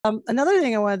Another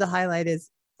thing I wanted to highlight is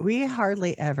we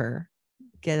hardly ever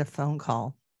get a phone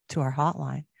call to our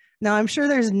hotline. Now, I'm sure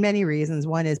there's many reasons.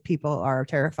 One is people are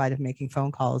terrified of making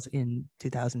phone calls in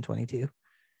 2022.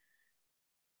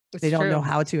 They don't know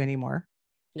how to anymore.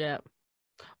 Yeah.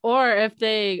 Or if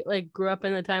they like grew up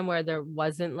in a time where there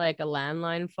wasn't like a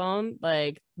landline phone,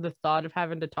 like the thought of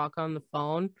having to talk on the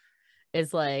phone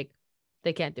is like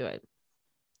they can't do it.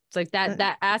 It's like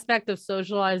that aspect of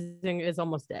socializing is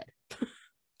almost dead.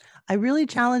 I really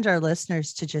challenge our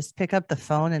listeners to just pick up the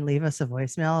phone and leave us a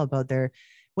voicemail about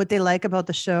what they like about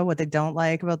the show, what they don't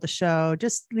like about the show.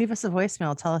 Just leave us a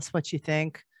voicemail. Tell us what you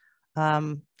think.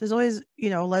 There's always,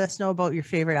 let us know about your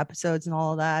favorite episodes and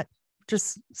all of that.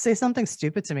 Just say something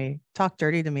stupid to me. Talk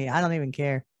dirty to me. I don't even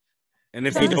care. And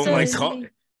if you don't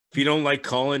like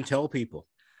calling, tell people.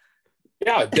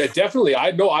 Yeah, definitely.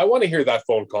 I want to hear that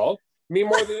phone call. Me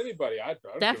more than anybody. I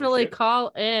definitely call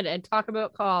in and talk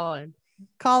about Colin.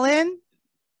 Call in.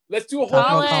 Let's do a whole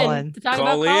call in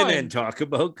and talk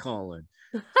about Colin.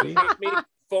 Me,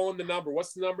 phone the number.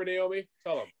 What's the number, Naomi?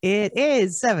 Tell them. It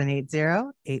is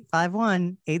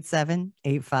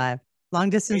 780-851-8785. Long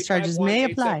distance charges may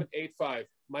apply. 8785.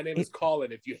 My name is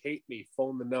Colin. If you hate me,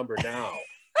 phone the number now.